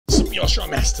Yo,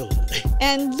 Shawn Master.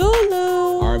 And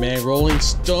Lulu. All right, man. Rolling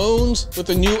Stones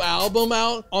with a new album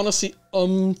out. Honestly,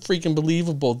 freaking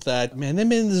believable that, man, they've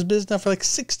been in this business now for like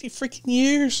 60 freaking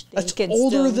years. That's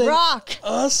older than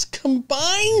us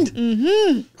combined.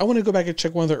 I want to go back and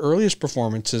check one of their earliest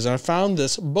performances, and I found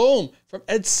this. Boom. From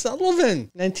Ed Sullivan,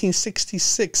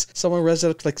 1966. Someone read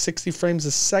it like 60 frames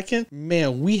a second.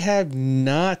 Man, we have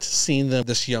not seen them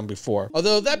this young before.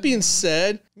 Although, that being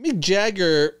said, Mick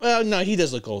Jagger, well, no, he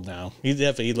does look old now. He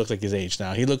looks like his age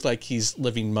now. He looked like he's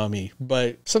living mummy.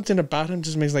 But something about him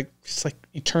just makes it's like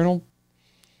eternal.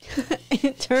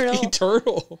 Eternal.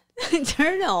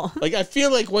 Like, I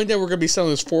feel like one day we're going to be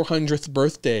selling his 400th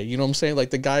birthday. You know what I'm saying?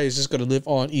 Like, the guy is just going to live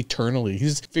on eternally.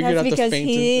 He's figured out the faint of youth.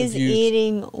 Because he is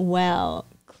eating well,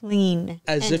 clean,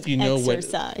 as if you know what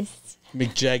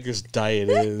Mick Jagger's diet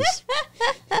is.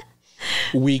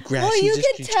 Wheatgrass. Well, you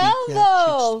can tell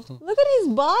though. Look at his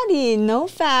body, no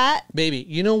fat. Baby,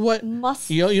 you know what?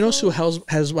 Muscle. You know who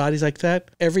has bodies like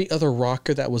that? Every other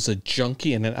rocker that was a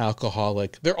junkie and an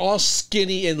alcoholic. They're all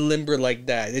skinny and limber like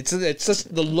that. It's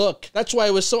just the look. That's why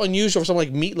it was so unusual for someone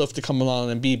like Meatloaf to come along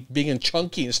and be big and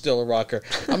chunky and still a rocker.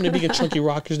 How many big and chunky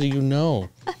rockers do you know?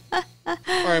 All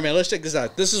right, man. Let's check this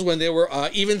out. This is when they were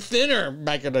even thinner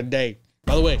back in the day.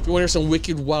 By the way, if you want to hear some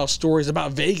wicked, wild stories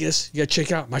about Vegas, you got to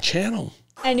check out my channel.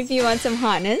 And if you want some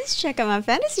hotness, check out my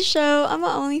fantasy show. I'm an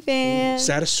OnlyFans.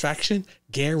 Satisfaction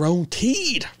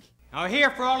guaranteed. Now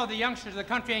here for all of the youngsters of the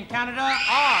country and Canada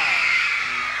are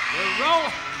the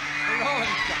Rolling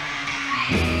Stones.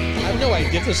 I have no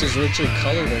idea if this is richly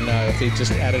colored or not, if they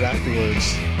just added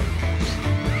afterwards.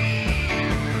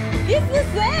 It's the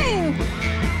same.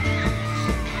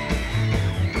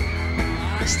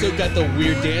 Still got the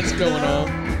weird dance going on.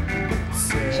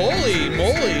 Holy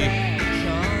moly.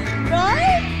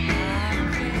 Right?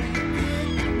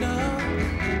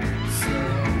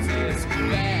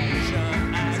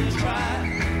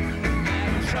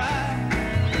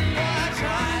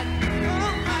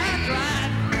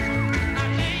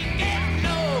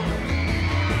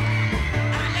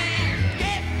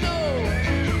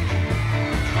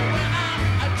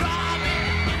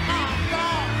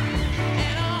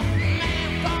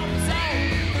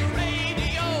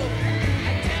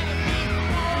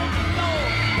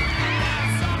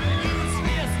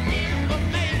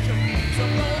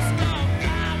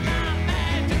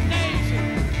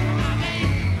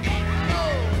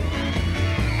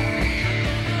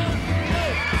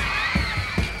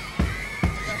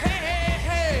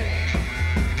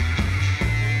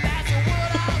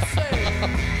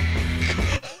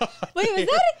 Wait, was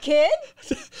that a kid?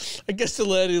 I guess to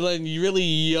let really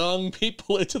young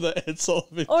people into the Ed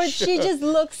Sullivan Or show. she just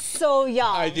looks so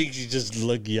young. I think she just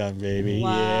looked young, baby.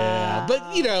 Wow. Yeah.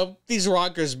 But, you know, these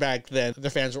rockers back then,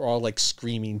 their fans were all like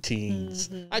screaming teens.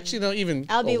 Actually, no, even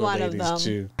I'll be older one of ladies, them.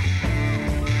 too.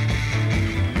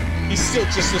 He's still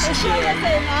just this Is kid. that the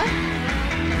same, huh?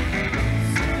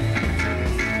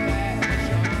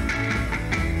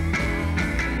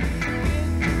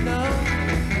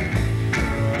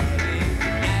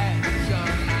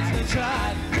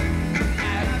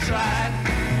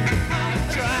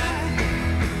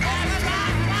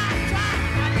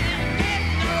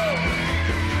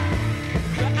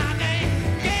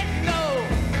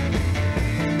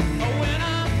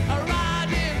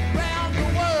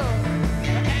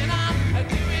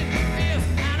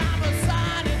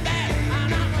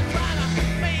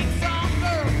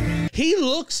 He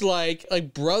looks like a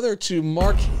brother to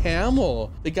Mark Hamill,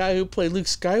 the guy who played Luke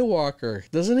Skywalker,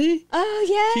 doesn't he? Oh,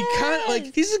 yeah. He kind of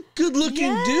like, he's a good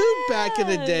looking dude back in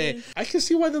the day. I can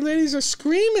see why the ladies are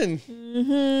screaming.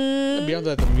 And beyond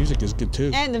that, the music is good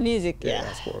too. And the music, yeah.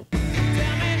 That's cool.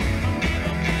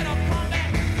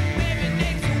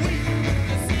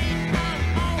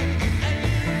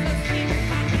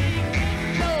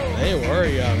 They were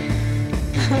young.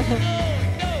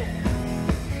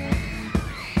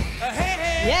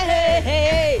 Yeah, hey,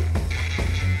 hey.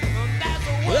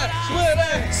 That's what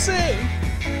I say.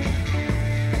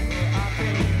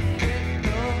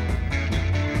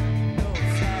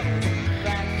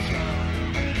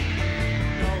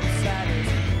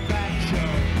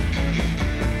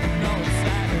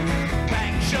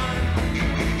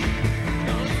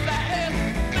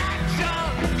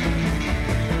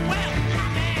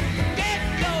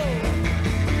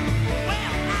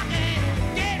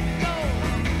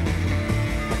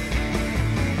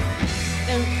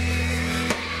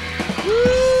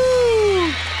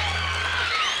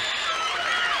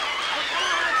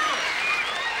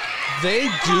 They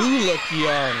do look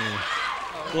young,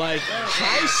 like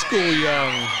high school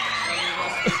young.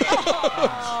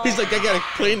 He's like, I got a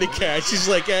plane to catch. He's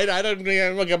like, I don't,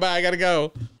 goodbye, I gotta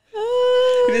go.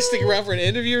 You didn't stick around for an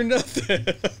interview or nothing?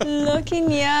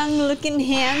 Looking young, looking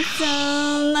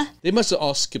handsome. They must have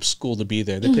all skipped school to be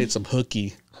there. They played some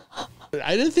hooky.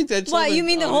 I didn't think that's... What, you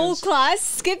mean the whole class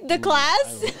skipped the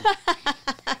class?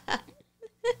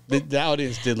 The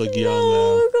audience did look young,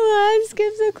 though. Class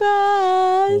skips the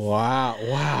class.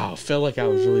 Wow. Felt like I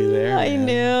was really there. I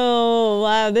know.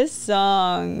 Wow, this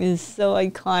song is so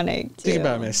iconic, too. Think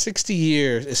about it, man. 60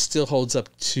 years, it still holds up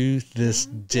to this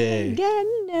day.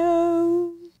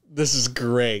 No. This is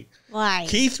great. Why?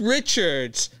 Keith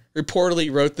Richards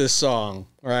reportedly wrote this song,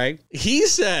 right? He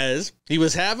says he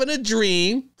was having a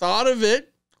dream, thought of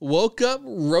it, woke up,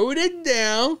 wrote it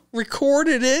down,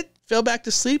 recorded it, fell back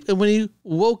to sleep, and when he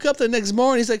woke up the next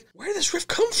morning, he's like, where did this riff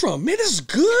come from? Man, this is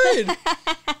good.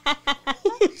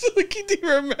 Like, he didn't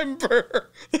remember.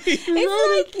 It's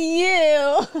like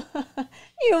you.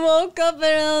 You woke up and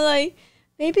I'm like,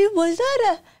 maybe was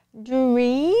that a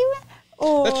dream?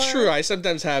 Or... That's true. I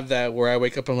sometimes have that where I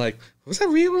wake up and I'm like, was that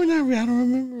real or not real? I don't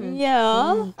remember.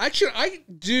 Yeah. Actually, I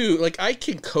do. Like, I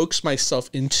can coax myself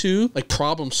into, like,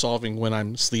 problem solving when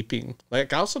I'm sleeping.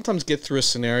 Like, I'll sometimes get through a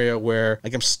scenario where,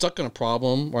 like, I'm stuck in a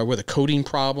problem or with a coding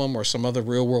problem or some other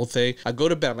real world thing. I go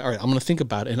to bed. I'm like, all right, I'm going to think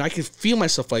about it. And I can feel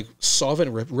myself, like, solve it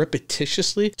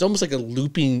repetitiously. It's almost like a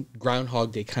looping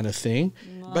Groundhog Day kind of thing.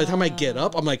 By the time I get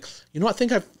up, I'm like, you know what? I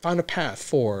think I found a path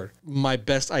forward. My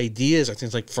best ideas are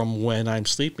things like from when I'm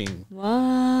sleeping.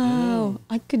 Wow.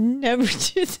 I could never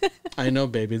do that. I know,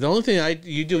 baby. The only thing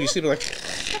you do, you sleep like,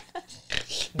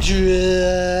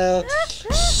 drill,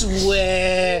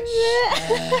 sweat.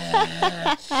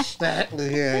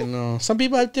 Yeah, I know. Some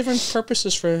people have different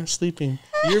purposes for sleeping.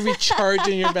 You're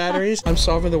recharging your batteries. I'm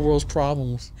solving the world's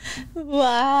problems.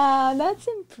 Wow, that's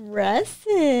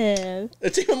impressive.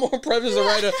 It's even more impressive to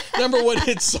write a #1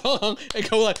 hit song and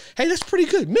go like, hey, that's pretty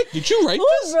good. Mick, did you write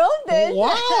this? Who wrote this?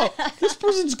 Wow, this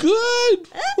person's good.